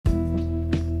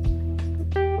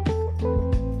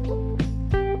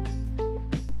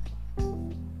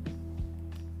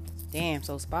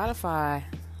So Spotify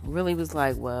really was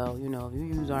like, well, if you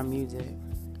use our music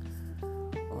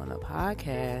on a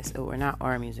podcast, or not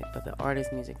our music, but the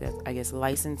artist music that's, I guess,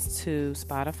 licensed to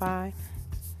Spotify,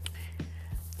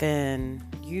 then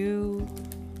you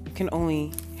can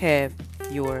only have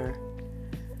your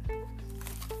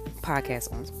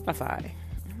podcast on Spotify.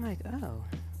 I'm like, oh,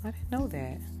 I didn't know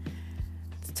that.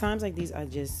 Times like these, I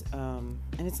just, and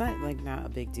it's not a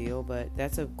big deal, but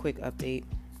that's a quick update.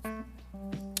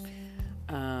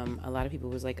 A lot of people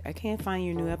was like, I can't find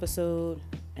your new episode.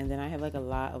 And then I have like a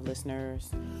lot of listeners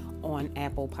on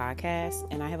Apple Podcasts,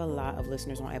 and I have a lot of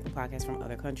listeners on Apple Podcasts from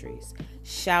other countries.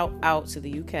 Shout out to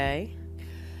the UK.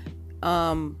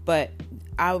 But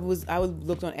I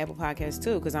looked on Apple Podcasts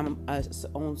too, because I'm a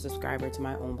own subscriber to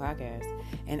my own podcast,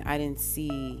 and I didn't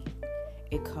see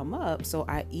it come up. So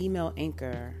I emailed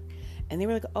Anchor, and they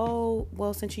were like, oh,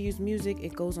 well, since you use music,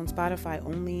 it goes on Spotify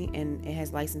only, and it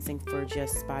has licensing for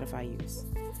just Spotify use.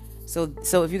 So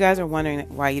if you guys are wondering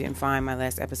why you didn't find my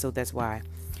last episode, that's why.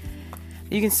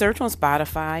 You can search on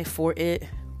Spotify for it,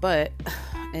 but,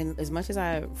 and as much as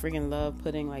I freaking love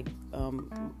putting like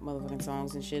motherfucking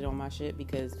songs and shit on my shit,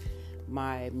 because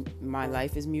my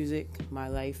life is music, my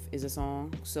life is a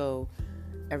song. So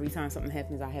every time something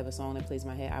happens, I have a song that plays in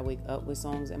my head. I wake up with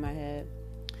songs in my head.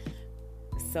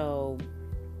 So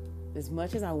as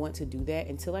much as I want to do that,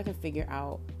 until I can figure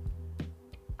out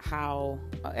how,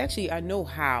 actually I know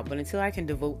how, but until I can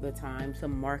devote the time to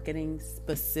marketing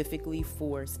specifically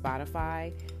for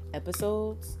Spotify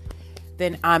episodes,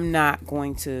 then I'm not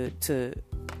going to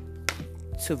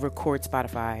record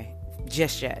Spotify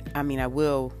just yet. I mean, I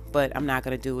will, but I'm not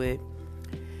going to do it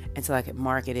until I can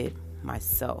market it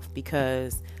myself,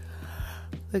 because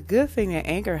the good thing that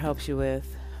Anchor helps you with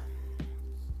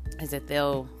is that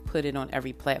they'll put it on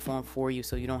every platform for you,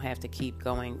 so you don't have to keep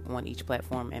going on each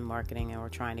platform and marketing or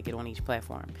trying to get on each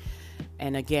platform.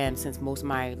 And again, since most of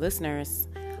my listeners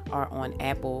are on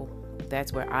Apple,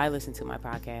 that's where I listen to my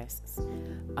podcasts.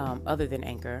 Other than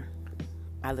Anchor,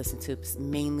 I listen to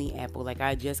mainly Apple. Like,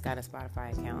 I just got a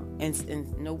Spotify account,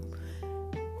 and no,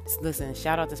 listen,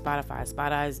 shout out to Spotify.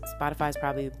 Spotify is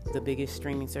probably the biggest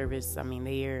streaming service. I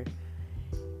mean,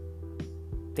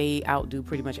 they outdo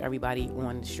pretty much everybody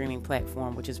on the streaming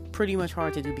platform, which is pretty much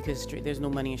hard to do because there's no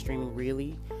money in streaming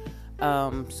really.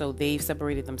 So they've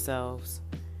separated themselves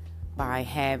by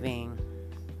having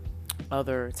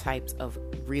other types of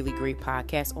really great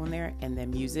podcasts on there, and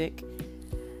then music.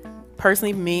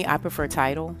 Personally, for me, I prefer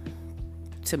Tidal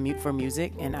for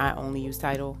music, and I only use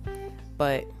Tidal.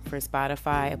 But for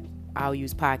Spotify, I'll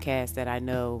use podcasts that I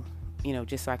know,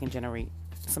 just so I can generate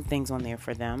some things on there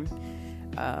for them.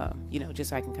 Just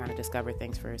so I can kind of discover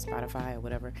things for Spotify or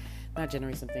whatever. Not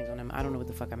generate some things on them. I don't know what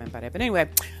the fuck I meant by that. But anyway,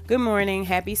 good morning.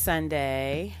 Happy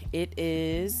Sunday. It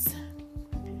is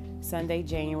Sunday,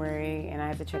 January, and I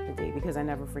have to check the date because I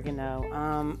never freaking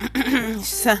know.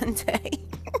 Sunday.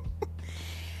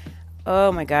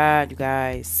 Oh my God, you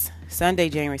guys. Sunday,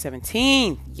 January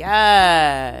 17th.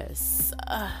 Yes.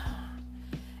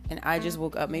 And I just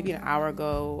woke up maybe an hour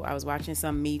ago. I was watching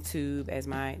some MeTube, as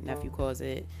my nephew calls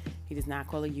it. He does not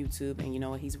call it YouTube, and you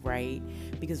know what? He's right.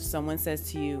 Because if someone says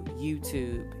to you,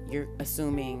 YouTube, you're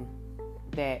assuming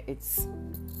that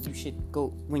you should go,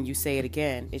 when you say it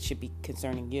again, it should be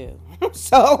concerning you.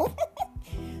 So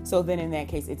then in that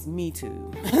case, it's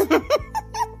MeTube.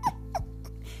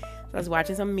 So I was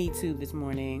watching some MeTube this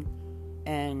morning,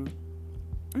 and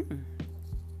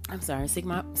I'm sorry, sip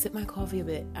my coffee a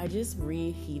bit. I just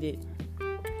reheated.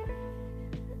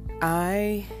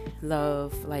 I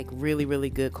love like really, really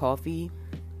good coffee,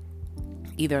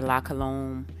 either La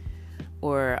Colombe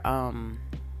or either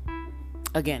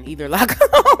La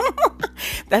Colombe.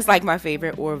 That's like my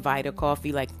favorite, or Vita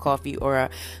coffee, like coffee,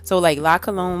 or so like La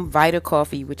Colombe, Vita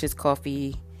coffee, which is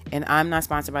coffee. And I'm not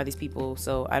sponsored by these people,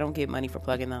 so I don't get money for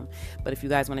plugging them. But if you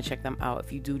guys want to check them out,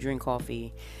 if you do drink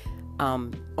coffee,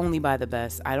 only buy the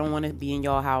best. I don't want to be in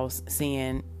y'all house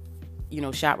seeing,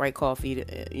 ShopRite coffee.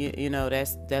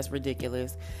 That's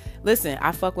ridiculous. Listen,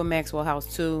 I fuck with Maxwell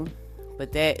House too,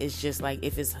 but that is just like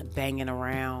if it's banging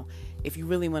around. If you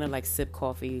really want to like sip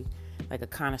coffee like a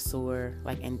connoisseur,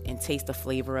 like and taste the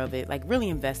flavor of it, like really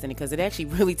invest in it, because it actually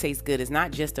really tastes good. It's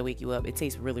not just to wake you up. It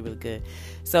tastes really, really good.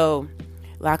 So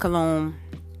La Colombe,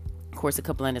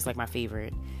 Corsica Blend is like my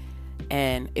favorite.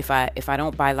 And if I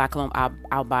don't buy La Colombe,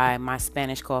 I'll buy my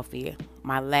Spanish coffee,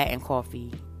 my Latin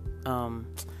coffee,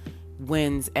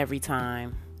 wins every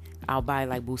time. I'll buy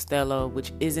like Bustelo,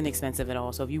 which isn't expensive at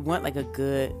all. So if you want like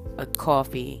a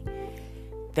coffee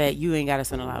that you ain't got to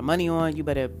spend a lot of money on, you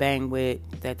better bang with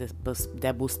that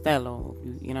Bustelo.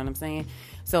 You know what I'm saying?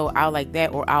 So I'll like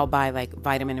that, or I'll buy like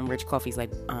vitamin enriched coffees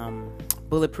like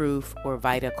Bulletproof or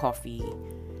Vita coffee.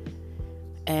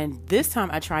 And this time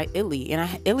I tried Illy,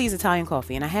 and Illy is Italian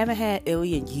coffee, and I haven't had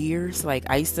Illy in years. Like,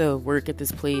 I used to work at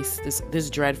this place, this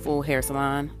dreadful hair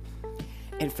salon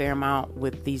in Fairmount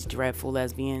with these dreadful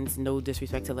lesbians. No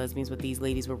disrespect to lesbians, but these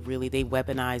ladies were really, they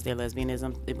weaponized their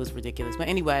lesbianism. It was ridiculous. But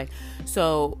anyway,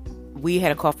 so we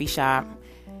had a coffee shop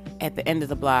at the end of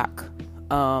the block.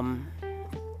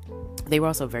 They were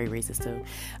also very racist too.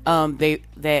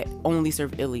 That only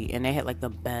served Illy, and they had like the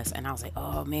best. And I was like,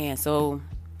 oh man. So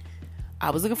I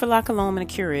was looking for La Colombe and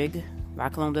a Keurig. La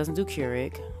Colombe doesn't do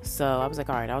Keurig, so I was like,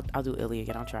 all right, I'll do Illy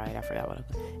again. I'll try it. I forgot what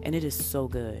and it is so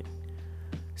good.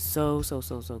 So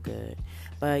good.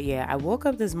 But yeah, I woke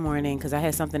up this morning because I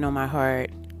had something on my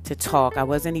heart to talk. I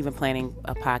wasn't even planning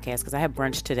a podcast because I had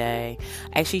brunch today.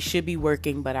 I actually should be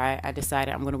working, but I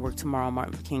decided I'm going to work tomorrow,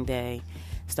 Martin Luther King Day.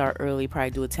 Start early, probably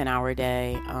do a 10-hour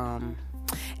day. And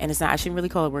it's not, I shouldn't really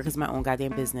call it work, it's my own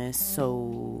goddamn business.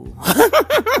 So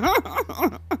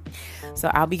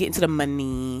I'll be getting to the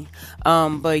money.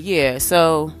 But yeah,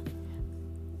 so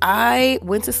I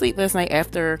went to sleep last night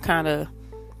after kind of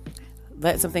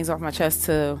letting some things off my chest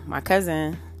to my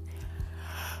cousin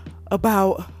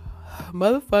about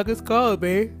motherfuckers called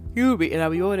me. And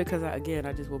I'll be on it because I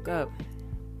just woke up.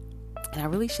 And I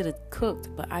really should have cooked,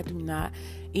 but I do not.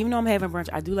 Even though I'm having brunch,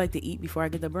 I do like to eat before I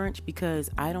get the brunch because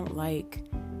I don't like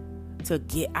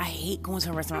I hate going to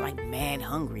a restaurant like mad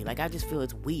hungry. Like, I just feel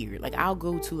it's weird. Like, I'll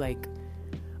go to like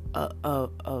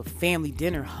a family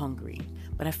dinner hungry,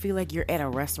 but I feel like you're at a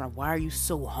restaurant. Why are you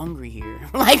so hungry here?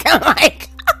 Like, I'm like,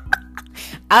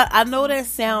 I know that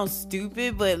sounds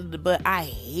stupid, but I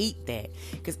hate that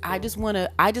because I just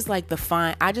like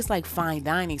fine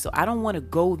dining. So I don't want to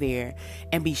go there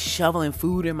and be shoveling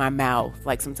food in my mouth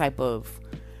like some type of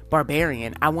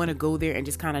barbarian. I want to go there and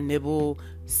just kind of nibble,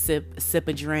 sip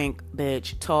a drink,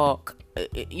 bitch, talk,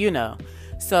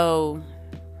 So,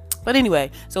 but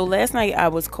anyway, so last night I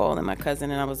was calling my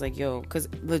cousin and I was like, yo, because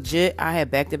legit I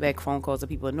had back-to-back phone calls to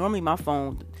people. Normally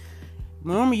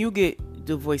you get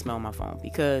the voicemail on my phone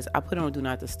because I put it on Do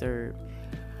Not Disturb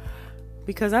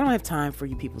because I don't have time for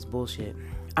you people's bullshit.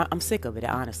 I'm sick of it,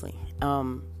 honestly.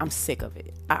 I'm sick of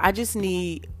it. I just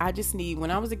need,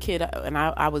 when I was a kid and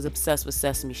I was obsessed with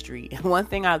Sesame Street. One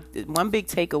big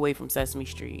takeaway from Sesame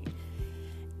Street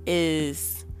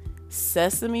is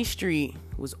Sesame Street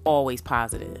was always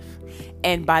positive.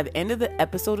 And by the end of the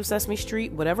episode of Sesame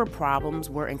Street, whatever problems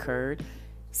were incurred,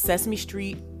 Sesame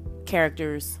Street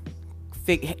characters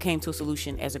came to a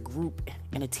solution as a group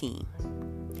and a team.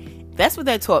 That's what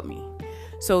that taught me.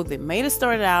 So the Maida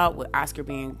started out with Oscar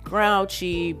being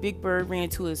grouchy, Big Bird ran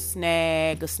into a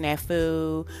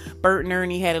snafu, Bert and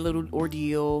Ernie had a little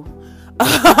ordeal,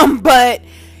 but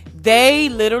they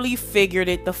literally figured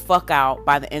it the fuck out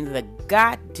by the end of the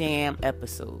goddamn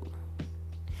episode.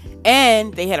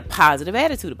 And they had a positive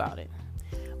attitude about it.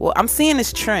 Well, I'm seeing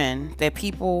this trend that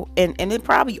people, and it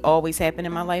probably always happened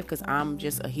in my life because I'm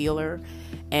just a healer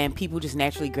and people just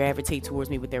naturally gravitate towards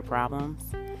me with their problems.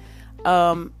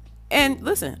 And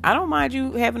listen, I don't mind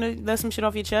you having to let some shit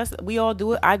off your chest. We all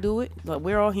do it. I do it. But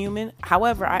we're all human.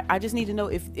 However, I just need to know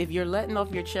if you're letting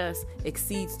off your chest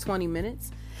exceeds 20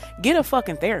 minutes, get a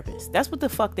fucking therapist. That's what the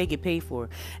fuck they get paid for.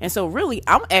 And so really,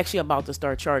 I'm actually about to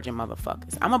start charging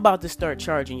motherfuckers. I'm about to start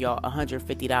charging y'all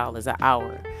 $150 an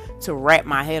hour to wrap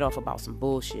my head off about some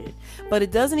bullshit. But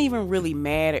it doesn't even really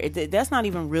matter. That's not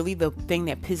even really the thing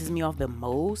that pisses me off the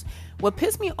most. What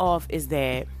pissed me off is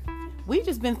that we've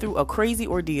just been through a crazy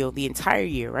ordeal the entire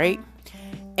year, right?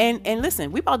 And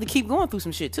listen, we about to keep going through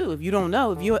some shit too. If you don't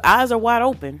know, if your eyes are wide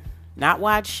open, not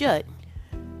wide shut,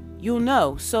 you'll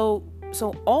know. So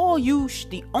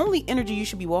the only energy you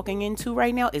should be walking into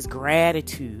right now is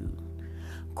gratitude.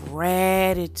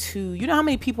 You know how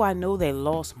many people I know that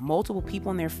lost multiple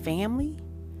people in their family?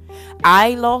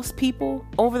 I lost people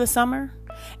over the summer,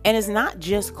 and it's not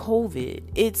just COVID.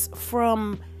 It's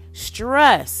from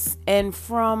stress and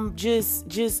from just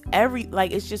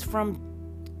it's just from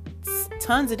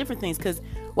tons of different things. Because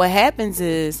what happens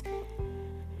is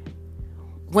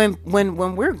when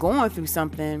we're going through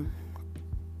something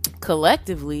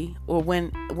collectively, or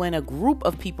when a group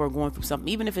of people are going through something,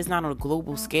 even if it's not on a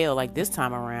global scale like this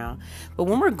time around, but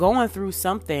when we're going through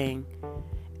something,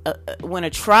 when a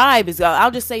tribe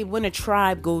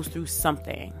goes through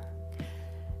something,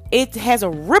 it has a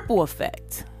ripple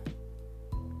effect.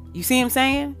 You see what I'm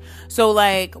saying? So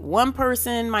like, one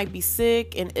person might be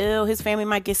sick and ill, his family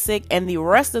might get sick, and the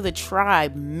rest of the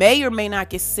tribe may or may not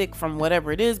get sick from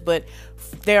whatever it is, but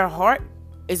their heart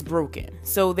is broken.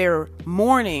 So they're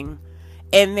mourning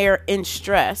and they're in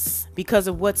stress because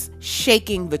of what's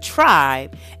shaking the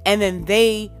tribe, and then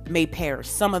they may perish.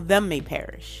 Some of them may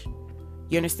perish.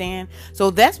 You understand? So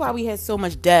that's why we had so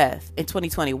much death in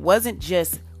 2020. It wasn't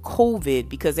just COVID,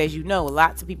 because as you know,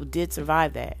 lots of people did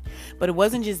survive that. But it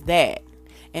wasn't just that.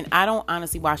 And I don't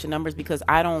honestly watch the numbers because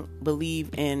I don't believe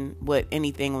in what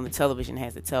anything on the television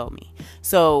has to tell me.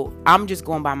 So I'm just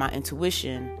going by my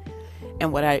intuition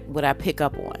and what I pick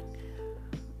up on.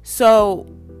 So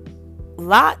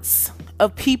lots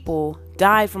of people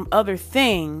died from other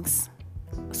things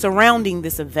surrounding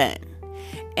this event.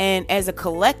 And as a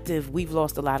collective, we've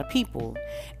lost a lot of people.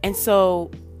 And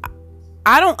so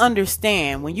I don't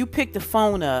understand when you pick the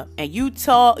phone up and you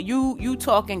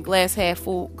talking glass half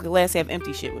full, glass half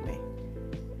empty shit with me.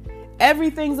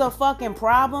 Everything's a fucking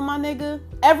problem, my nigga.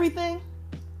 Everything.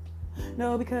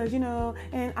 No, because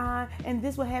and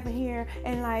this what happened here,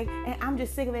 and I'm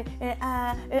just sick of it.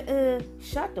 And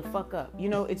shut the fuck up.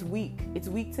 It's weak. It's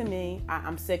weak to me.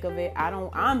 I'm sick of it.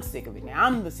 I'm sick of it now.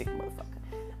 I'm the sick motherfucker.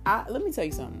 Let me tell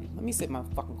you something. Let me sip my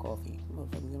fucking coffee.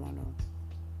 Motherfuckers in my nose.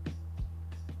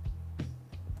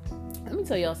 Let me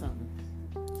tell y'all something.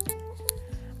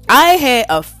 I had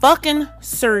a fucking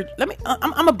surgery.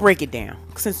 I'm gonna break it down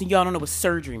since y'all don't know what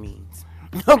surgery means.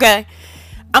 Okay?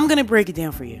 I'm gonna break it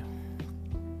down for you.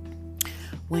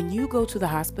 When you go to the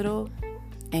hospital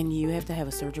and you have to have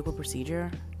a surgical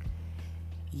procedure,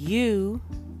 you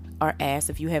are asked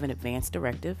if you have an advance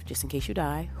directive, just in case you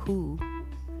die, who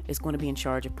is going to be in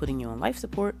charge of putting you on life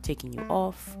support, taking you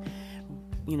off,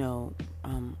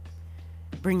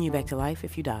 bringing you back to life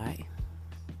if you die,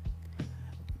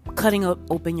 cutting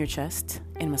open your chest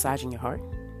and massaging your heart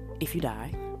if you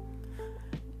die,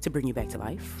 to bring you back to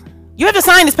life. You have to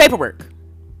sign this paperwork.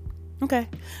 Okay.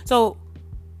 So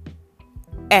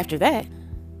after that,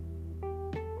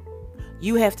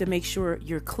 you have to make sure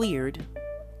you're cleared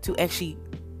to actually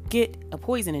get a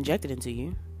poison injected into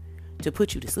you to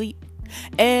put you to sleep.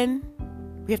 And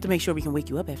we have to make sure we can wake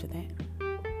you up after that.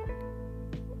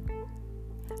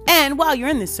 And while you're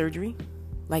in this surgery,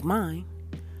 like mine,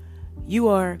 you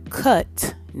are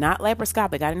cut, not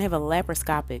laparoscopic. I didn't have a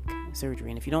laparoscopic surgery.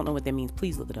 And if you don't know what that means,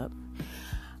 please look it up.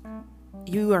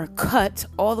 You are cut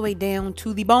all the way down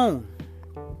to the bone.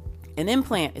 An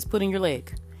implant is put in your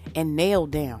leg and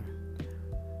nailed down.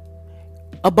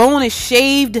 A bone is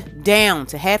shaved down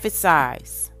to half its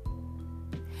size.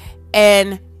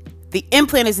 And the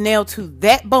implant is nailed to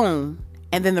that bone,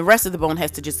 and then the rest of the bone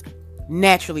has to just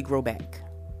naturally grow back.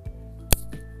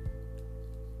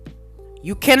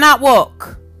 You cannot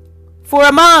walk for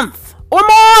a month or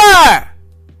more.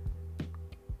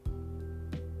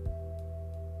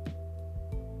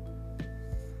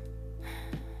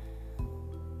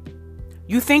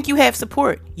 You think you have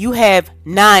support. You have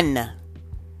none.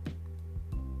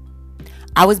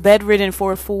 I was bedridden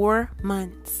for 4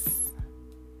 months.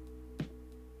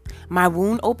 My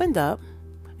wound opened up,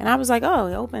 and I was like, oh,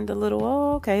 it opened a little.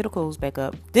 Oh, okay, it'll close back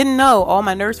up. Didn't know. All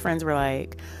my nurse friends were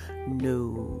like,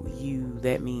 no,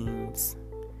 that means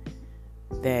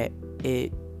that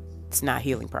it's not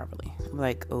healing properly. I'm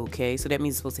like, okay, so that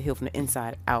means it's supposed to heal from the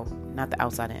inside out, not the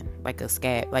outside in, like a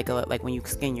scab, like when you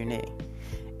skin your knee.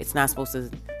 It's not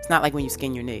like when you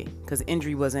skin your knee, because the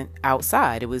injury wasn't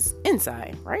outside, it was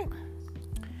inside, right?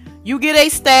 You get a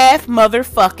staph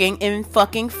motherfucking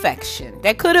infection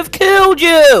that could have killed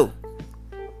you.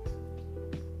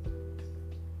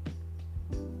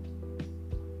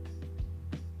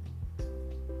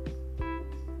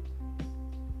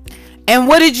 And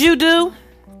what did you do?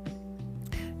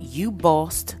 You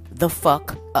bossed the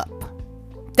fuck up.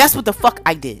 That's what the fuck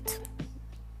I did.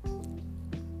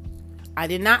 I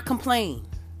did not complain.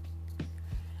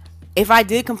 If I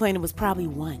did complain, it was probably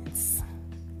once.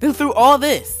 Through all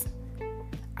this,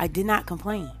 I did not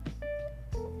complain.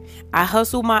 I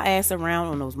hustled my ass around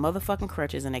on those motherfucking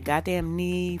crutches and that goddamn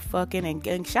knee fucking,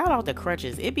 and shout out the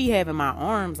crutches. It be having my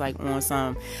arms like on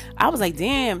some. I was like,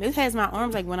 damn, it has my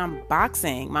arms like when I'm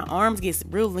boxing. My arms get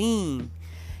real lean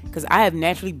because I have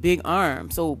naturally big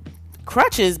arms. So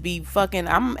crutches be fucking,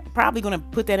 I'm probably going to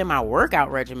put that in my workout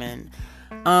regimen.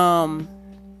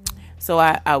 So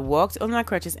I walked on my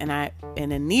crutches, and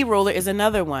a knee roller is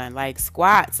another one, like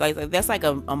squats, like that's like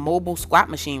a mobile squat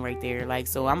machine right there. Like,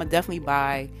 so I'm gonna definitely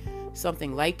buy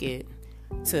something like it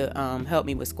to help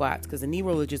me with squats, because the knee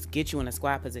roller just gets you in a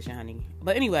squat position, honey.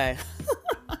 But anyway,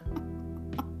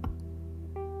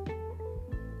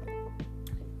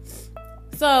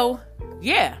 so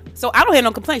yeah, so I don't have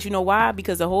no complaints. You know why?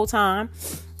 Because the whole time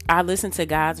I listened to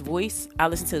God's voice. I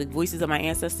listened to the voices of my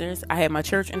ancestors. I had my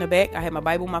church in the back. I had my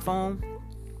Bible on my phone.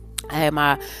 I had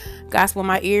my gospel in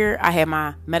my ear. I had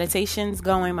my meditations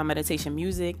going, my meditation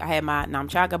music. I had my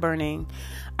namchaga burning.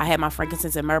 I had my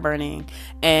frankincense and myrrh burning.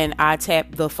 And I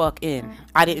tapped the fuck in.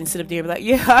 I didn't sit up there and be like,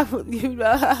 yeah,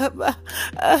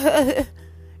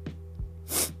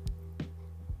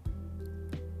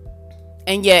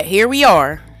 and yet here we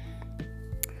are.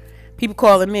 People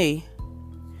calling me.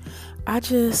 I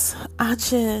just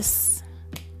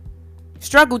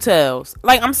struggle tales.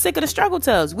 Like, I'm sick of the struggle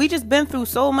tales. We just been through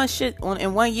so much shit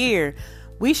in 1 year.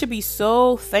 We should be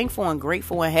so thankful and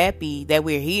grateful and happy that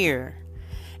we're here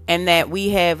and that we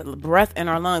have breath in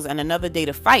our lungs and another day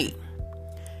to fight.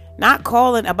 Not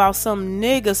calling about some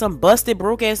nigga, some busted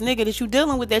broke ass nigga that you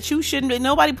dealing with that you shouldn't.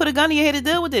 Nobody put a gun in your head to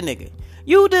deal with that nigga.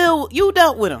 You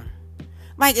dealt with him.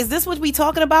 Like, is this what we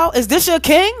talking about? Is this your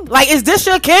king? Like, is this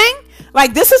your king?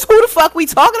 Like, this is who the fuck we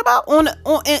talking about in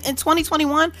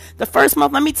 2021? The first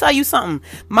month, let me tell you something.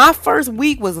 My first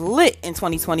week was lit in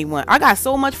 2021. I got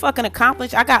so much fucking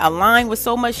accomplished. I got aligned with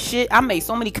so much shit. I made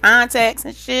so many contacts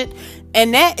and shit.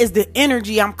 And that is the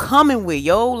energy I'm coming with,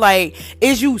 yo. Like,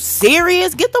 is you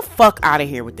serious? Get the fuck out of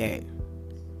here with that.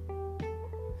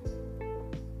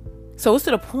 So it's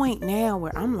to the point now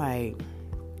where I'm like,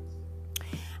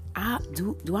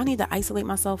 do I need to isolate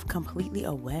myself completely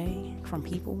away from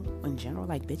people in general,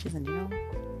 like bitches in general?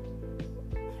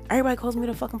 Everybody calls me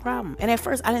the fucking problem. And at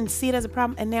first I didn't see it as a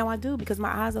problem, and now I do because my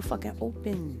eyes are fucking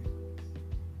open.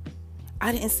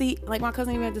 I didn't see, like, my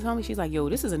cousin even had to tell me, she's like, yo,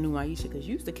 this is a new Aisha because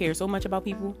you used to care so much about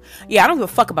people. Yeah, I don't give a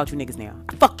fuck about you niggas now.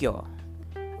 Fuck y'all.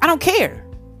 I don't care.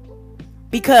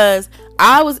 Because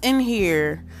I was in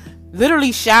here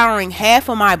literally showering half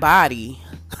of my body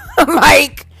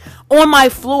like on my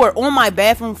floor, on my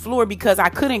bathroom floor, because I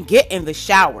couldn't get in the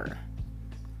shower.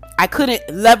 I couldn't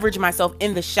leverage myself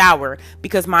in the shower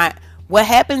because what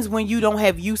happens when you don't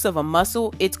have use of a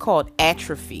muscle, it's called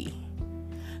atrophy.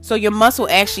 So your muscle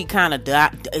actually kind of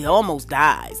it almost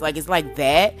dies. Like, it's like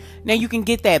that. Now you can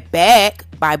get that back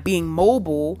by being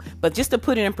mobile, but just to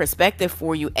put it in perspective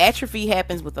for you, atrophy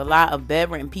happens with a lot of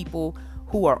bedridden people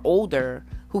who are older,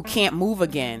 who can't move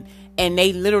again. And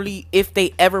they literally, if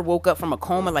they ever woke up from a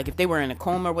coma, like if they were in a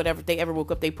coma or whatever, if they ever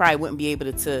woke up, they probably wouldn't be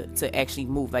able to actually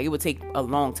move. Like, it would take a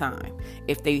long time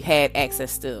if they had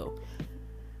access still.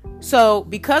 So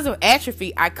because of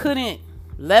atrophy, I couldn't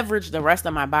leverage the rest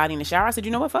of my body in the shower. I said,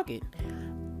 you know what, fuck it.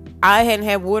 I hadn't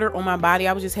had water on my body.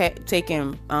 I was just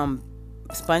taking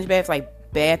sponge baths, like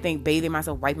bathing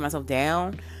myself, wiping myself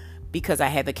down, because I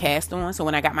had the cast on. So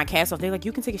when I got my cast off, they're like,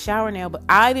 you can take a shower now. But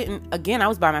I didn't. Again, I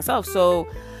was by myself, so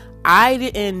I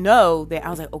didn't know that.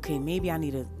 I was like, okay, maybe I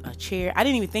need a chair. I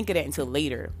didn't even think of that until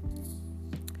later.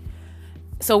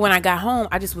 So when I got home,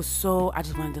 I just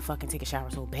wanted to fucking take a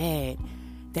shower so bad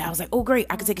that I was like, oh great,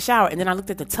 I can take a shower. And then I looked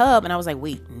at the tub and I was like,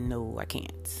 wait, no, I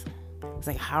can't. It's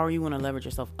like, how are you going to leverage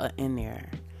yourself in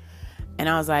there? And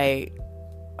I was like,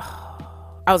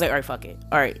 all right, fuck it.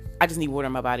 All right, I just need water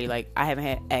in my body. Like, I haven't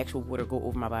had actual water go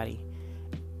over my body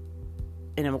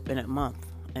in a month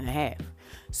and a half.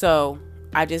 So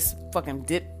I just fucking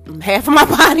dipped half of my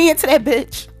body into that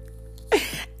bitch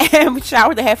and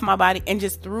showered the half of my body and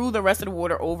just threw the rest of the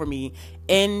water over me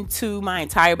into my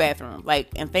entire bathroom. Like,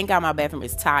 and thank God my bathroom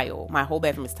is tile. My whole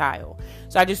bathroom is tile.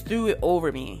 So I just threw it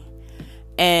over me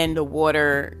and the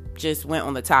water just went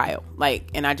on the tile. Like,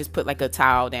 and I just put like a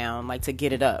towel down, like, to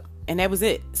get it up. And that was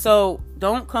it. So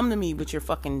don't come to me with your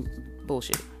fucking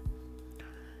bullshit.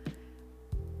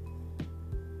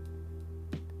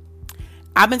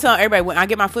 I've been telling everybody, when I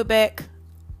get my foot back,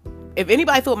 if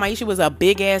anybody thought Maisha was a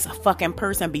big ass fucking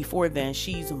person before then,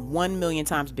 she's 1 million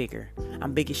times bigger.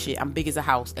 I'm big as shit. I'm big as a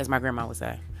house, as my grandma would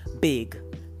say. Big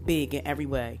in every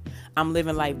way. I'm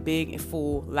living life big and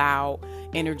full, loud,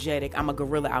 energetic. I'm a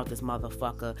gorilla out this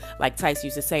motherfucker. Like Tyson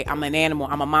used to say, I'm an animal.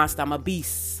 I'm a monster. I'm a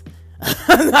beast.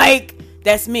 Like,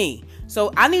 that's me.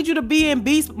 So I need you to be in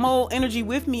beast mode energy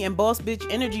with me and boss bitch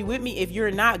energy with me. If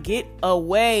you're not, get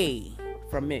away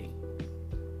from me.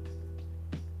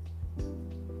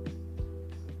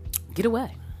 Get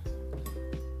away.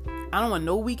 I don't want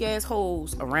no weak ass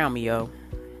hoes around me, yo,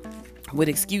 with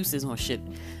excuses on shit.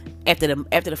 After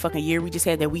the fucking year we just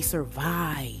had, that we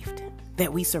survived.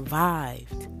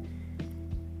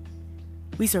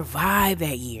 We survived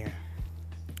that year.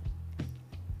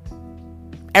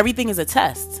 Everything is a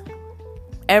test.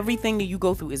 Everything that you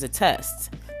go through is a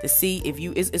test to see if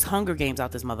you, it's Hunger Games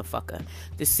out this motherfucker,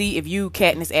 to see if you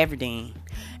Katniss Everdeen,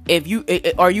 if you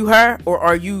are you her or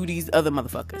are you these other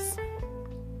motherfuckers.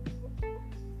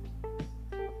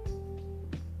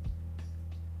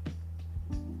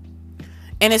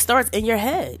 And it starts in your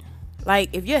head. Like,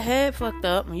 if your head fucked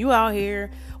up and you out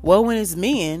here woeing is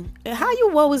men, how you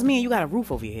woe is me and you got a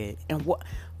roof over your head and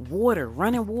water,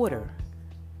 running water.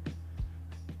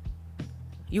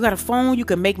 You got a phone you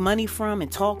can make money from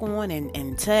and talk on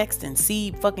and text and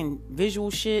see fucking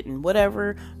visual shit and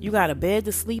whatever. You got a bed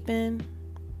to sleep in.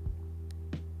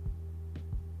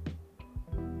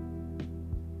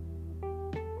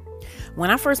 When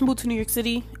I first moved to New York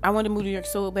City, I wanted to move to New York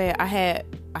so bad. I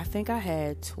think I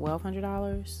had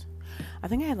 $1,200. I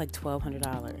think I had like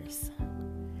 $1,200.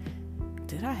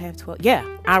 Did I have 12? Yeah,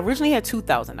 I originally had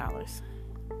 $2,000.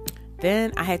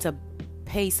 Then I had to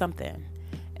pay something,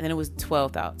 and then it was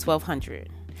 $1,200.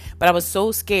 But I was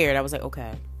so scared. I was like,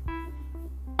 okay.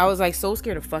 I was like so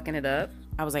scared of fucking it up.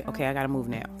 I was like, okay, I gotta move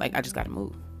now. Like, I just gotta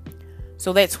move.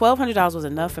 So that $1,200 was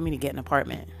enough for me to get an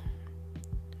apartment.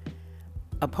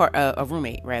 A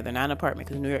roommate, rather, not an apartment,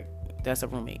 because in New York, that's a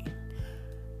roommate.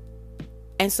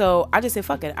 And so I just said,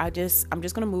 fuck it. I'm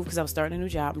just gonna move because I was starting a new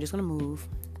job. I'm just gonna move.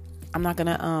 I'm not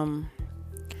gonna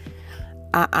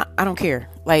I don't care.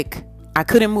 Like, I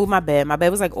couldn't move my bed. My bed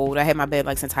was like old. I had my bed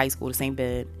like since high school, the same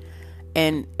bed.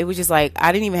 And it was just like,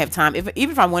 I didn't even have time. Even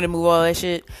if I wanted to move all that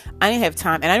shit, I didn't have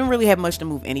time. And I didn't really have much to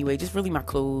move anyway. Just really my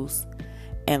clothes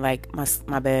and like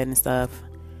my bed and stuff.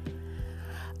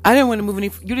 I didn't want to move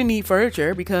any. You didn't need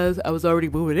furniture because I was already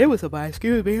moving in with somebody.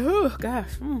 Excuse me. Oh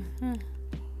gosh.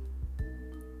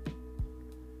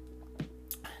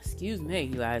 Excuse me,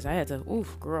 you guys. I had to.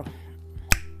 Oof, girl.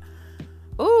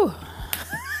 Ooh.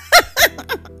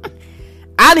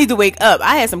 I need to wake up.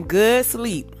 I had some good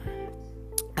sleep.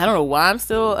 I don't know why I'm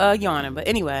still yawning, but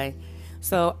anyway.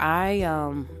 So I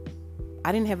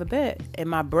didn't have a bed, and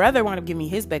my brother wanted to give me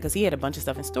his bed because he had a bunch of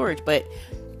stuff in storage, but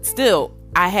still.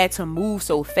 I had to move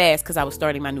so fast because I was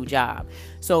starting my new job.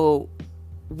 So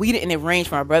we didn't arrange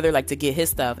for my brother like to get his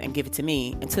stuff and give it to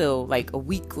me until like a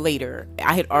week later.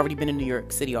 I had already been in New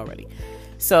York City already.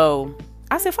 So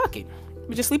I said, fuck it.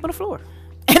 We just sleep on the floor.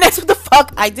 And that's what the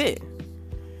fuck I did.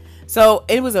 So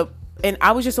and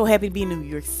I was just so happy to be in New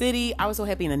York City. I was so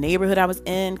happy in the neighborhood I was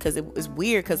in because it was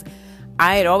weird because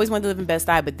I had always wanted to live in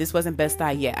Bed-Stuy, but this wasn't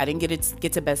Bed-Stuy yet. I didn't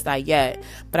get to Bed-Stuy yet,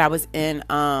 but I was in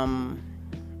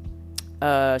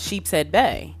Sheepshead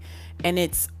Bay, and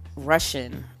it's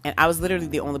Russian, and I was literally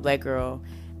the only black girl,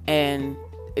 and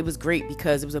it was great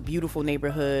because it was a beautiful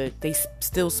neighborhood. They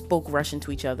still spoke Russian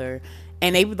to each other,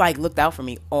 and they would like looked out for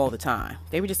me all the time.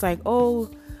 They were just like, oh,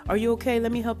 are you okay?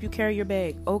 Let me help you carry your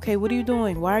bag. Okay, what are you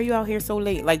doing? Why are you out here so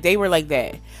late? Like, they were like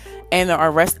that. And not a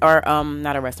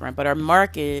restaurant, but our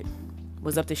market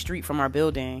was up the street from our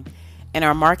building, and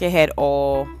our market had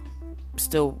all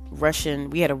still Russian.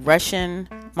 We had a Russian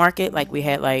market, like we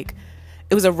had like,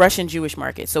 it was a Russian Jewish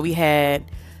market. So we had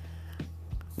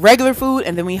regular food,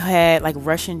 and then we had like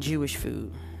Russian Jewish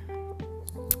food,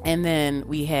 and then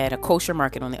we had a kosher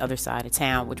market on the other side of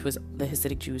town, which was the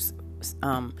Hasidic Jews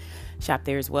shop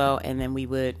there as well. And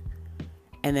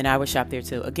then I would shop there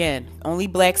too. Again, only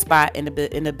black spot in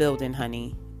the building,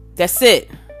 honey. That's it.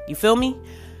 You feel me?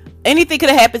 Anything could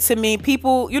have happened to me.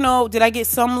 People, did I get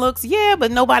some looks? Yeah,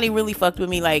 but nobody really fucked with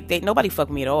me. Like, nobody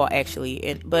fucked with me at all,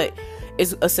 actually. But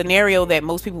it's a scenario that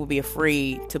most people would be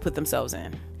afraid to put themselves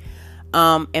in.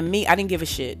 And me, I didn't give a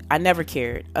shit. I never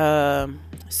cared.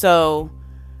 So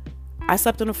I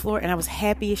slept on the floor, and I was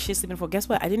happy as shit sleeping on the floor. Guess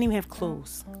what? I didn't even have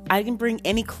clothes. I didn't bring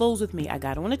any clothes with me. I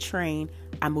got on a train.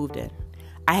 I moved in.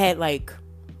 I had like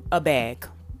a bag,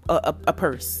 a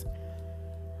purse.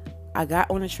 I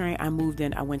got on a train, I moved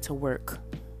in, I went to work.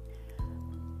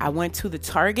 I went to the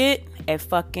Target at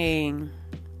fucking,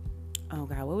 oh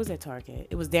God, what was that Target?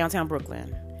 It was downtown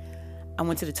Brooklyn. I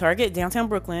went to the Target downtown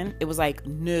Brooklyn. It was like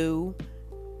new.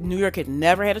 New York had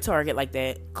never had a Target like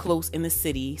that close in the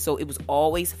city. So it was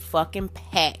always fucking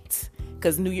packed.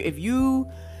 Because New York, if you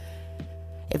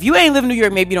ain't live in New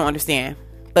York, maybe you don't understand.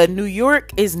 But New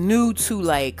York is new to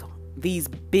like these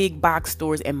big box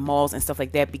stores and malls and stuff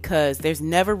like that, because there's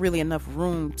never really enough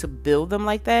room to build them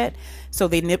like that. So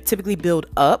they typically build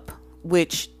up,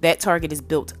 which that Target is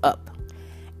built up,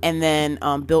 and then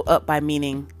built up by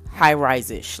meaning high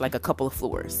rise-ish, like a couple of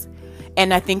floors.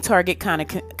 And I think Target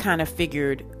kind of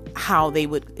figured how they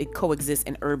would coexist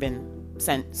in urban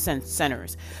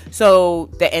centers.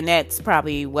 So and that's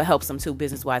probably what helps them too,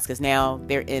 business wise, because now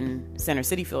they're in Center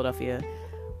City, Philadelphia,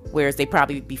 whereas they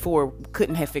probably before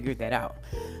couldn't have figured that out.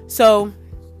 So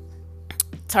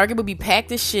Target would be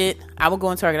packed as shit. I would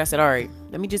go in Target. I said, all right,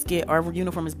 let me just get, our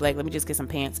uniform is black, let me just get some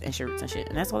pants and shirts and shit.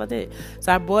 And that's all I did.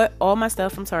 So I bought all my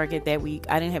stuff from Target that week.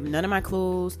 I didn't have none of my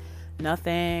clothes,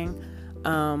 nothing.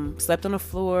 Slept on the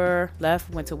floor, left,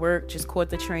 went to work, just caught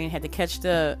the train, had to catch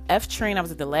the F train. I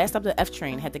was at the last stop of the F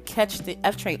train, had to catch the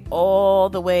F train all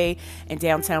the way in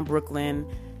downtown Brooklyn.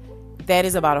 That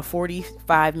is about a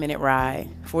 45-minute ride,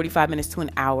 45 minutes to an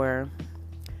hour.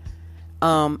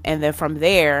 And then from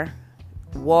there,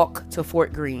 walk to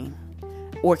Fort Greene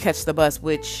or catch the bus,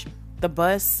 which the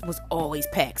bus was always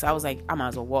packed. So I was like, I might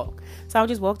as well walk. So I would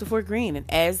just walk to Fort Greene. And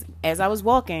as I was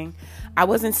walking, I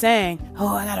wasn't saying, oh,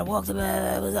 I gotta walk to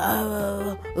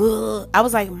I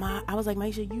was like,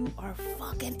 Maisha, you are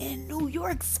fucking in New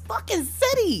York's fucking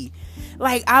city.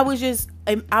 Like, I was just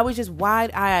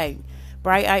wide-eyed,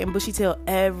 bright-eyed, and bushy-tailed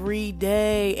every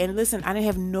day. And listen, I didn't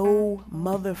have no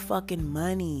motherfucking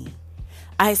money.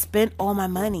 I spent all my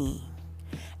money.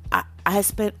 I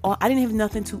didn't have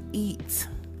nothing to eat.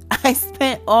 I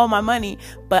spent all my money,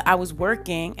 but I was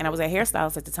working, and I was a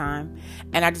hairstylist at the time,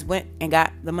 and I just went and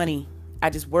got the money. I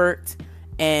just worked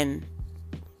and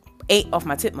ate off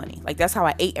my tip money. Like, that's how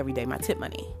I ate every day, my tip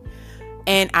money.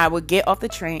 And I would get off the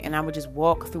train, and I would just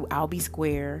walk through Albee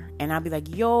Square, and I'd be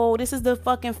like, yo, this is the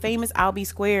fucking famous Albee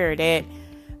Square that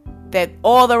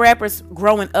all the rappers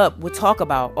growing up would talk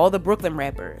about, all the Brooklyn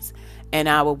rappers. And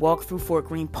I would walk through Fort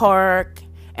Greene Park,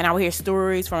 and I would hear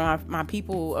stories from my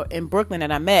people in Brooklyn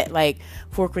that I met, like,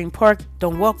 Fort Greene Park,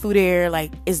 don't walk through there,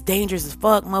 like, it's dangerous as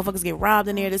fuck, motherfuckers get robbed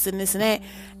in there, this and this and that.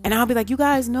 And I'll be like, you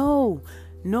guys know,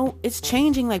 no, it's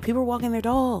changing. Like, people are walking their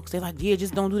dogs. They're like, yeah,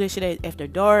 just don't do that shit after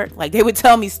dark. Like, they would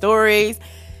tell me stories.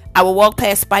 I would walk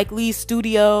past Spike Lee's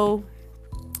studio.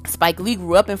 Spike Lee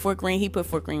grew up in Fort Greene. He put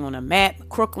Fort Greene on a map.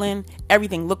 Crooklyn,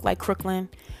 everything looked like Crooklyn.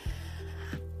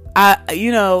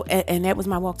 And that was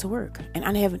my walk to work. And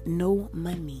I didn't have no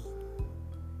money.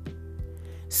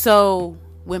 So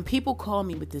when people call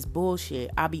me with this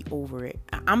bullshit, I'll be over it.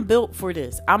 I'm built for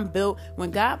this.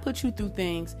 When God puts you through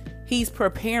things, He's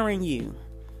preparing you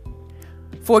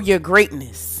for your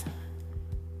greatness.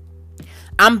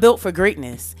 I'm built for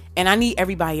greatness. And I need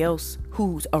everybody else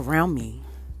who's around me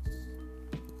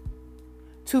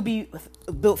to be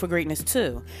built for greatness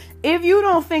too. If you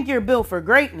don't think you're built for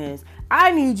greatness,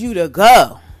 I need you to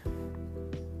go.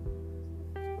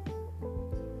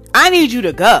 I need you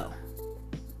to go.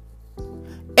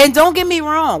 And don't get me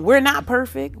wrong, we're not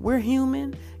perfect. We're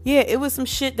human. Yeah, it was some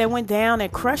shit that went down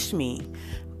that crushed me.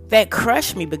 But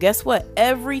guess what?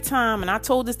 Every time, and I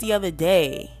told this the other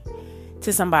day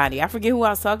to somebody, I forget who I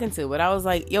was talking to, but I was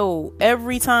like, yo,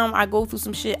 every time I go through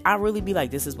some shit, I really be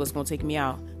like, this is what's going to take me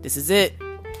out. This is it.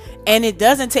 And it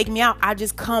doesn't take me out. I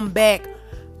just come back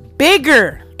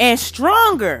bigger and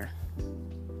stronger.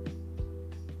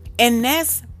 And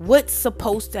that's what's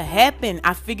supposed to happen.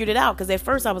 I figured it out, because at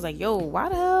first I was like, yo,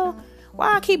 why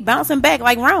I keep bouncing back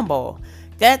like round ball?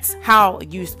 That's how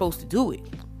you're supposed to do it.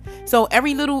 So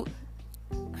I'll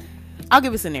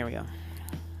give a scenario.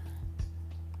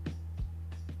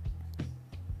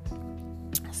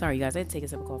 Sorry, you guys, I had to take a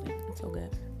sip of coffee. It's so good.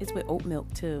 It's with oat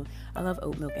milk too. I love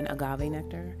oat milk and agave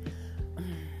nectar.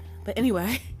 But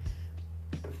anyway,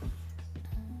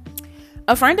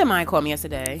 a friend of mine called me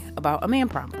yesterday about a man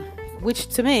problem, which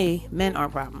to me, men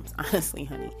aren't problems. Honestly,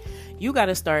 honey, you got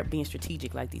to start being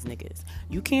strategic like these niggas.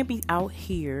 You can't be out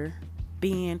here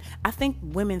I think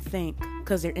women think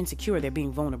because they're insecure, they're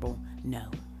being vulnerable. No.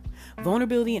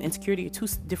 Vulnerability and insecurity are two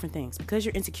different things. Because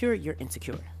you're insecure, you're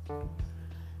insecure.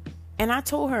 And I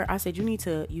told her, I said, you need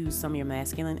to use some of your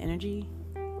masculine energy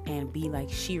and be like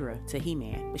She-Ra to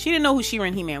He-Man. But she didn't know who She-Ra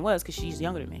and He-Man was because she's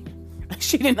younger than me.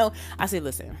 She didn't know. I said,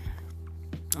 listen, I'm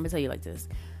going to tell you like this.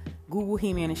 Google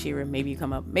He-Man and She-Ra. Maybe you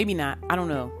come up. Maybe not. I don't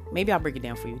know. Maybe I'll break it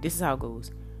down for you. This is how it goes.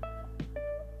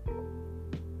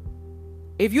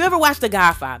 If you ever watched The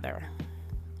Godfather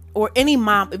or any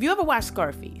mom, if you ever watched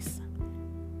Scarface,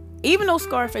 even though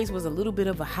Scarface was a little bit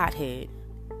of a hothead,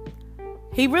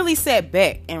 he really sat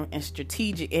back and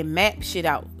mapped shit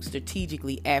out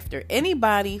strategically after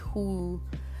anybody who,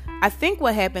 I think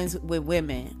what happens with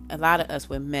women, a lot of us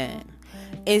with men,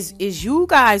 is you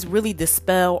guys really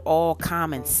dispel all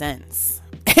common sense.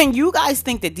 And you guys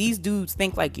think that these dudes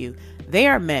think like you. They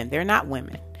are men. They're not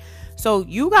women. So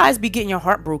you guys be getting your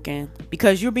heart broken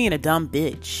because you're being a dumb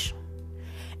bitch.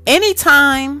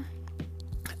 Anytime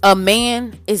a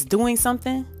man is doing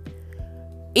something,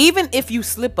 even if you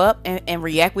slip up and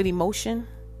react with emotion,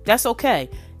 that's okay.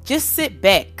 Just sit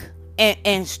back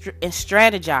and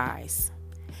strategize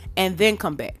and then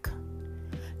come back.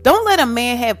 Don't let a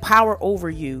man have power over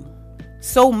you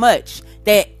so much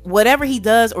that whatever he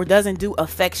does or doesn't do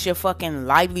affects your fucking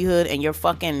livelihood and your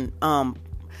fucking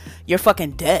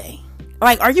day.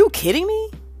 Like, are you kidding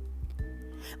me?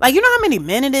 Like, you know how many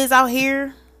men it is out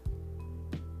here?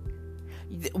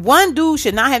 one dude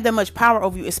should not have that much power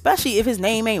over you, especially if his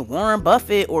name ain't Warren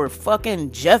Buffett or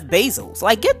fucking Jeff Bezos.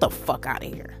 Like, get the fuck out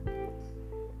of here.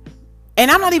 And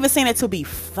I'm not even saying it to be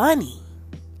funny.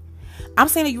 I'm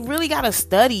saying that you really got to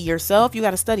study yourself. You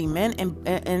got to study men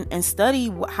and study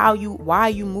why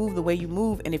you move the way you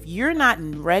move. And if you're not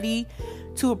ready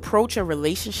to approach a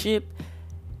relationship,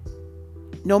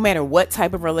 no matter what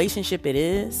type of relationship it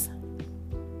is,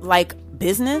 like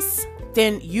business,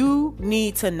 then you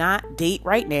need to not date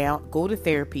right now, go to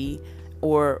therapy,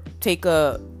 or take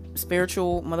a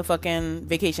spiritual motherfucking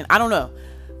vacation. I don't know.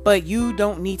 But you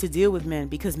don't need to deal with men,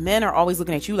 because men are always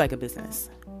looking at you like a business.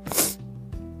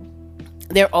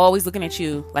 They're always looking at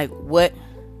you like, what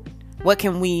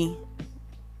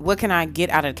can I get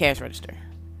out of the cash register?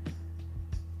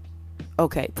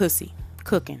 Okay, pussy,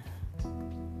 cooking.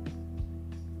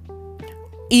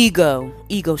 Ego,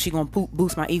 she gonna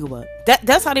boost my ego up.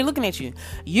 That's how they looking at you.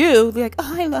 You be like,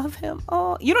 oh, I love him.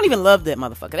 Oh, you don't even love that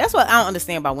motherfucker. That's what I don't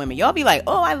understand about women. Y'all be like,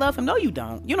 oh, I love him. No, you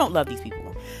don't. You don't love these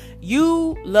people.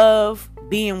 You love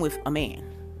being with a man,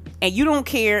 and you don't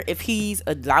care if he's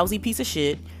a lousy piece of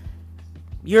shit.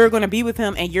 You're going to be with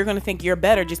him, and you're going to think you're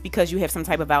better just because you have some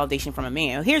type of validation from a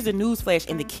man. Here's the newsflash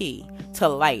and the key to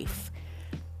life.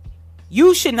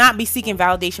 You should not be seeking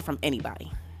validation from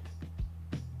anybody.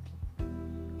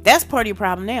 That's part of your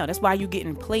problem now. That's why you're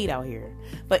getting played out here.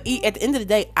 But at the end of the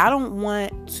day, I don't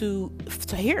want to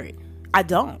hear it. I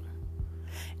don't.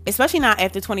 Especially not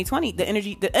after 2020. The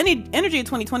energy of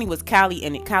 2020 was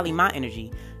Kali Ma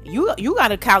energy. You got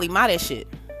to Kali Ma that shit.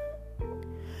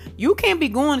 You can't be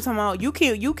going to tomorrow. You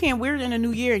can't wear it in the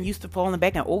new year and used to falling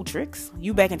back in old tricks.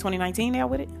 You back in 2019 now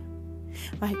with it?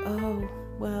 Like, oh,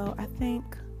 well, I think,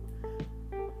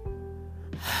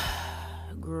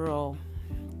 girl,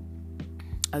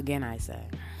 again, I say,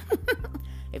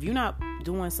 if you're not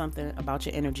doing something about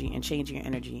your energy and changing your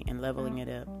energy and leveling it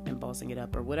up and bossing it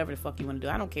up or whatever the fuck you want to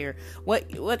do, I don't care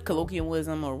what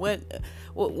colloquialism or what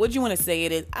you want to say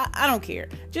it is. I don't care.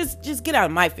 Just get out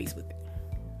of my face with it.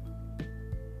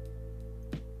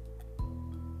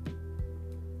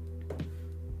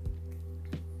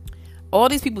 All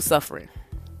these people suffering.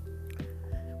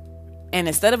 And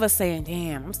instead of us saying,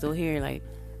 damn, I'm still here, like,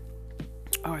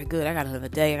 all right, good, I got another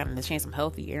day, I got another chance, I'm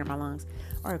healthy, air in my lungs.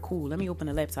 All right, cool, let me open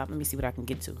the laptop, let me see what I can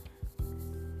get to.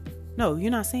 No,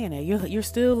 you're not saying that. You're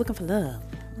still looking for love.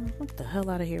 What the hell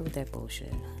out of here with that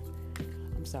bullshit.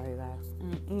 I'm sorry, guys.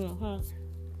 Well,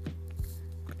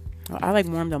 I like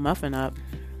warmed a muffin up.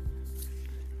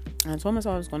 And I told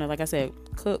myself I was going to, like I said,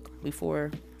 cook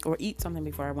before, or eat something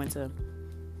before I went to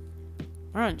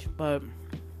lunch, but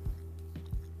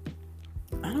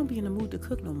I don't be in the mood to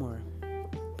cook no more,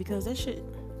 because that shit.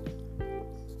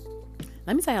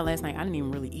 Let me tell you, last night I didn't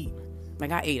even really eat.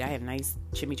 Like, I ate. I had a nice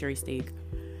chimichurri steak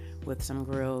with some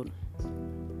grilled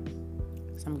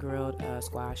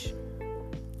squash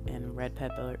and red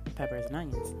peppers and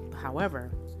onions.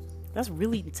 However, that's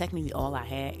really technically all I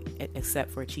had,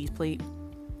 except for a cheese plate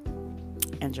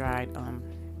and dried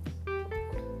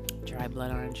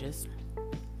blood oranges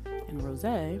and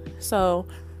rosé. So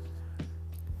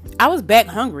I was back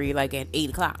hungry like at 8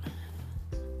 o'clock.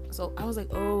 So I was like,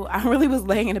 oh, I really was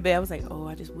laying in the bed. I was like, oh,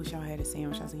 I just wish y'all had a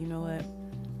sandwich. I was like, you know what?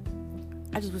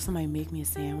 I just wish somebody make me a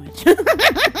sandwich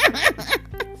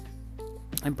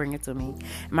and bring it to me.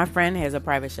 My friend has a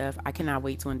private chef. I cannot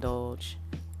wait to indulge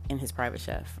in his private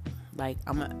chef. Like,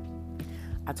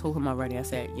 I told him already. I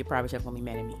said, your private chef gonna be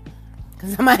mad at me,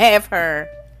 because I'm gonna have her.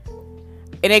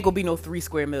 It ain't gonna be no 3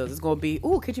 square meals. It's gonna be,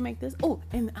 oh, could you make this? Oh,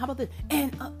 and how about this?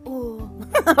 And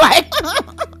like,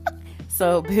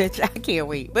 so bitch, I can't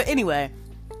wait. But anyway,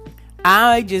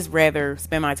 I just rather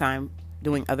spend my time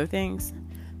doing other things,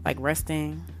 like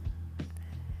resting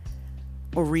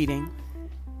or reading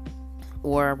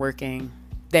or working,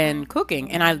 than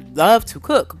cooking. And I love to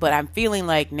cook, but I'm feeling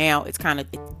like now it's kind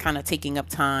of taking up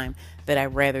time that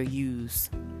I'd rather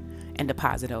use and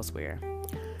deposit elsewhere.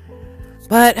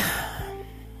 But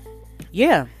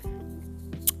yeah,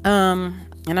 and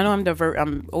I know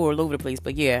I'm all over the place,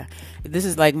 but yeah, this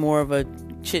is like more of a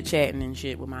chit chatting and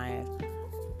shit with my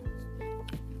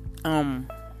ass.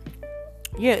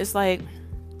 Yeah, it's like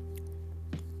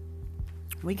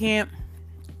we can't.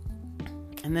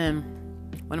 And then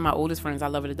one of my oldest friends, I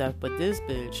love her to death, but this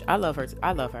bitch, I love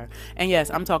her. And yes,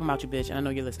 I'm talking about you, bitch, and I know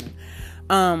you're listening.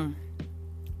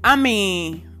 I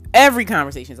mean, every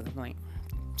conversation is a complaint.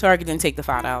 Target didn't take the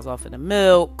 $5 off of the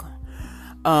milk.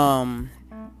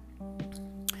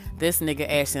 This nigga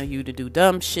asking you to do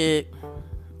dumb shit.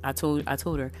 I told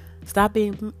her, stop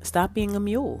being a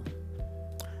mule.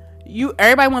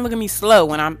 Everybody want to look at me slow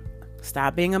when I'm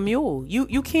Stop being a mule.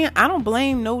 You can't. I don't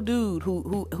blame no dude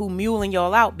who muling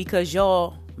y'all out because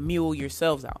y'all mule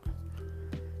yourselves out.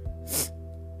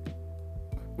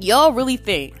 Y'all really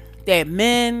think that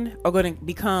men are going to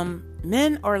become,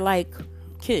 men are like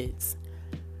kids.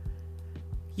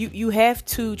 You have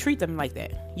to treat them like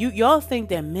that. Y'all think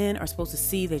that men are supposed to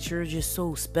see that you're just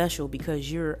so special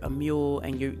because you're a mule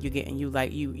and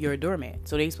you're a doormat.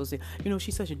 So they supposed to say,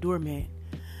 she's such a doormat.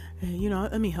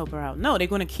 Let me help her out. No, they're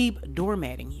going to keep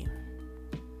doormatting you.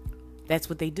 That's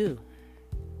what they do.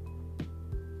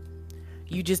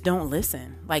 You just don't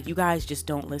listen. Like, you guys just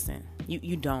don't listen.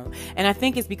 You don't. And I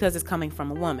think it's because it's coming from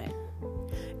a woman.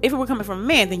 If it were coming from a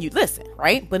man, then you'd listen,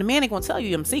 right? But a man ain't going to tell you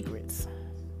them secrets.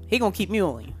 He going to keep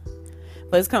muling.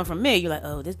 But it's coming from me. You're like,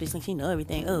 oh, this bitch thinks she know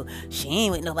everything. Oh, she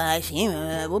ain't with nobody.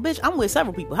 Well, bitch, I'm with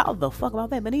several people. How the fuck about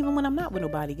that? But even when I'm not with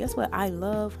nobody, guess what? I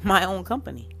love my own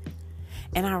company.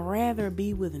 And I'd rather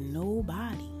be with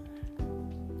nobody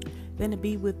than to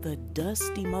be with the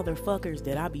dusty motherfuckers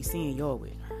that I be seeing y'all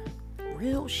with.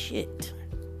 Real shit.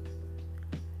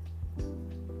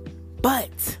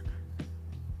 But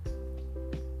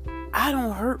I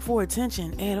don't hurt for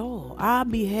attention at all. I'll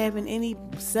be having any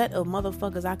set of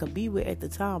motherfuckers I could be with at the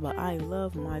time, but I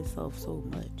love myself so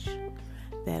much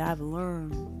that I've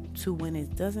learned to, when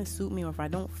it doesn't suit me or if I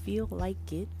don't feel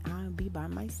like it, I'll be by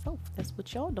myself. That's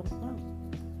what y'all don't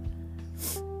learn.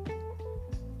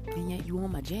 And yet you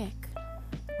on my jack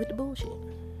with the bullshit.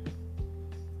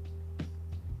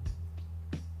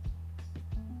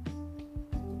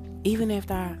 Even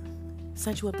after I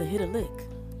set you up to hit a lick,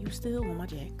 you still on my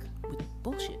jack with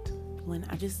bullshit. When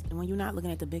you're not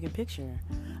looking at the bigger picture,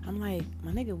 I'm like,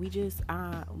 my nigga,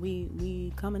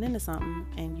 we coming into something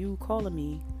and you calling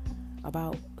me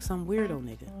about some weirdo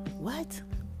nigga. What?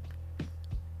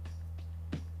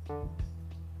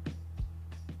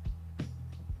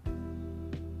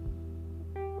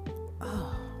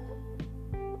 Oh.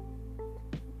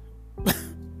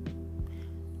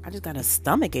 I just got a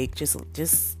stomach ache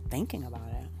just thinking about it.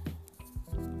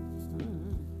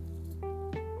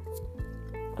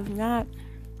 If not,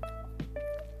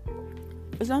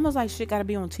 it's almost like shit gotta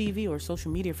be on TV or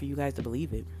social media for you guys to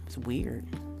believe it. It's weird.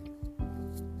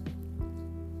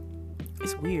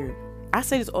 It's weird. I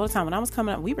say this all the time. When I was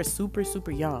coming up, we were super,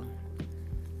 super young.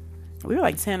 We were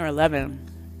like 10 or 11.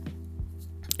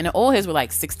 And the old heads were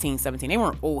like 16, 17. They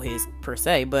weren't old heads per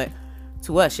se, but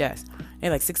to us, yes. They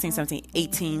were like 16, 17,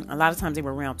 18. A lot of times they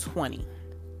were around 20.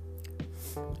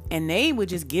 And they would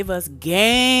just give us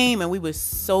game and we would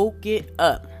soak it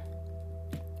up.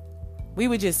 We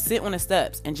would just sit on the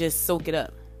steps and just soak it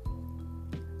up.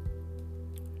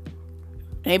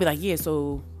 And they'd be like, yeah,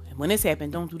 so when this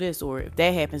happened, don't do this. Or if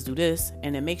that happens, do this.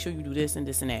 And then make sure you do this and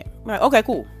this and that. I'm like, okay,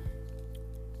 cool.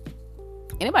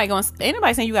 Anybody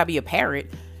saying you gotta be a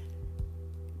parrot,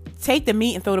 take the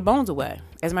meat and throw the bones away.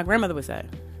 As my grandmother would say.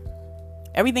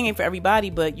 Everything ain't for everybody,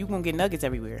 but you gonna get nuggets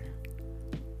everywhere.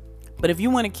 But if you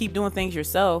want to keep doing things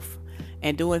yourself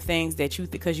and doing things that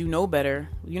because you know better,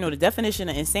 the definition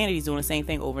of insanity is doing the same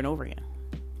thing over and over again.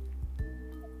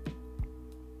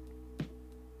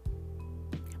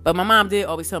 But my mom did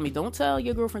always tell me, don't tell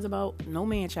your girlfriends about no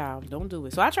man child. Don't do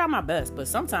it. So I try my best, but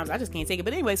sometimes I just can't take it.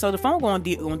 But anyway, so the phone go on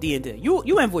D&D. You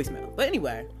in voicemail. But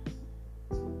anyway.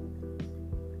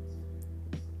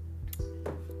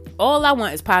 All I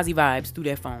want is positive vibes through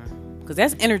that phone. Because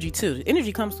that's energy too. The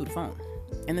energy comes through the phone.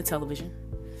 And the television.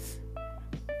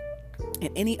 And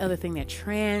any other thing that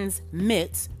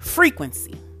transmits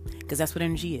frequency. Because that's what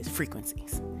energy is.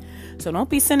 Frequencies. So don't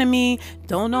be sending me,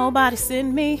 don't nobody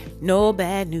send me no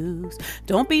bad news.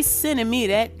 Don't be sending me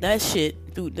that shit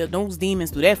through those demons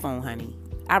through that phone, honey.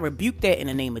 I rebuke that in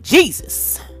the name of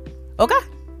Jesus. Okay?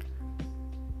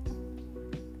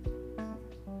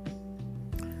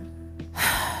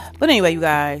 But anyway, you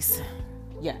guys.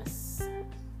 Yes.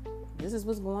 This is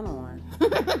what's going on.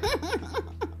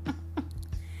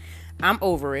 I'm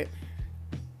over it.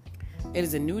 It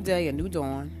is a new day, a new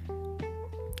dawn.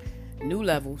 New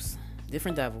levels.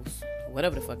 Different devils,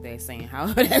 whatever the fuck they're saying,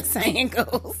 however that saying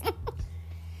goes.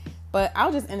 But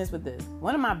I'll just end this with this.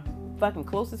 One of my fucking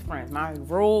closest friends, my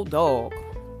road dog,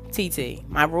 TT,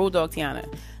 my road dog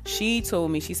Tiana, she told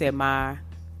me, she said, I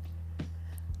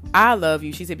love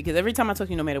you. She said, because every time I talk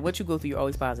to you, no matter what you go through, you're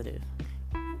always positive.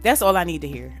 That's all I need to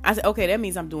hear. I said, okay, that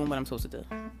means I'm doing what I'm supposed to do.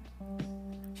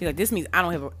 She's like, this means I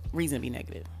don't have a reason to be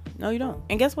negative. No, you don't.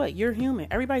 And guess what? You're human.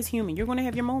 Everybody's human. You're going to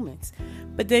have your moments.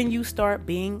 But then you start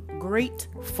being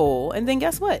grateful. And then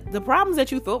guess what? The problems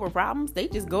that you thought were problems, they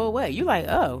just go away. You're like,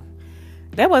 oh,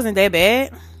 that wasn't that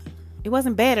bad. It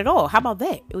wasn't bad at all. How about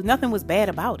that? Nothing was bad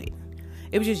about it.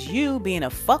 It was just you being a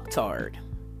fucktard.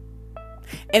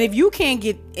 And if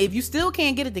you still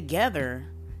can't get it together,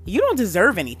 you don't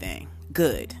deserve anything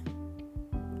good.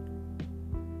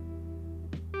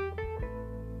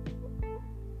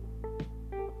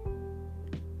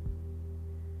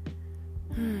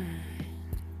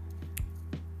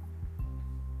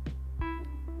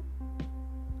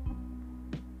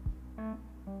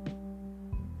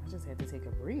 Had to take a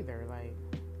breather,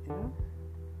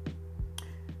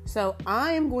 So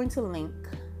I am going to link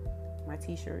my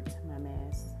t-shirts, my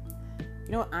masks.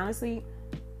 Honestly,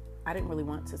 I didn't really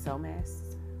want to sell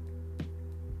masks,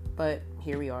 but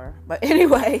here we are. But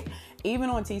anyway, even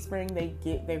on Teespring,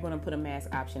 they're going to put a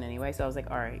mask option anyway. So I was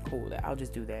like, all right, cool. I'll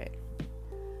just do that.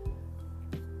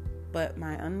 But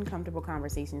my Uncomfortable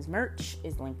Conversations merch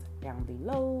is linked down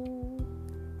below.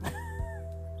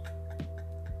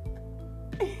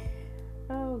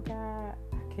 Oh God,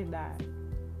 I cannot.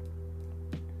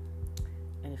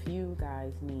 And if you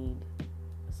guys need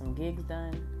some gigs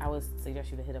done, I would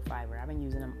suggest you to hit up Fiverr. I've been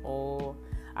using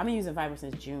Fiverr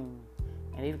since June,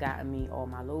 and they've gotten me all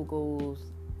my logos.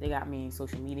 They got me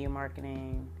social media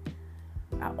marketing.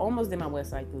 I almost did my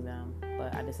website through them,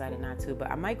 but I decided not to.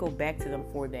 But I might go back to them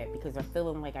for that because I'm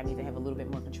feeling like I need to have a little bit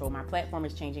more control. My platform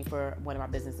is changing for one of my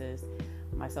businesses,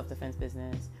 my self-defense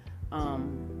business.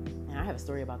 And I have a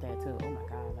story about that too. Oh my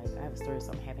God, I have a story of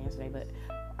something happened yesterday, but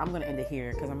I'm going to end it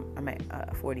here because I'm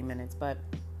at 40 minutes. But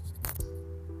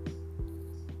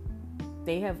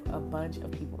they have a bunch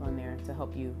of people on there to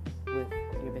help you with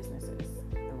your businesses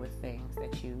and with things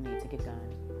that you need to get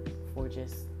done for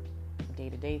just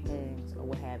day-to-day things or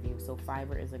what have you. So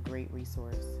Fiverr is a great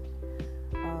resource.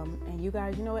 And you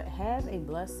guys, you know what? Have a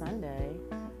blessed Sunday.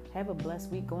 Have a blessed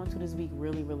week. Go into this week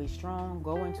really, really strong.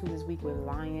 Go into this week with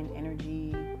lion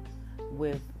energy,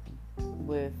 with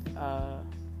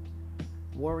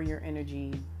warrior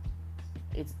energy.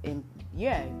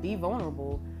 Be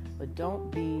vulnerable, but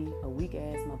don't be a weak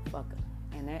ass motherfucker.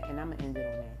 And I'm gonna end it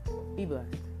on that. Be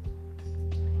blessed.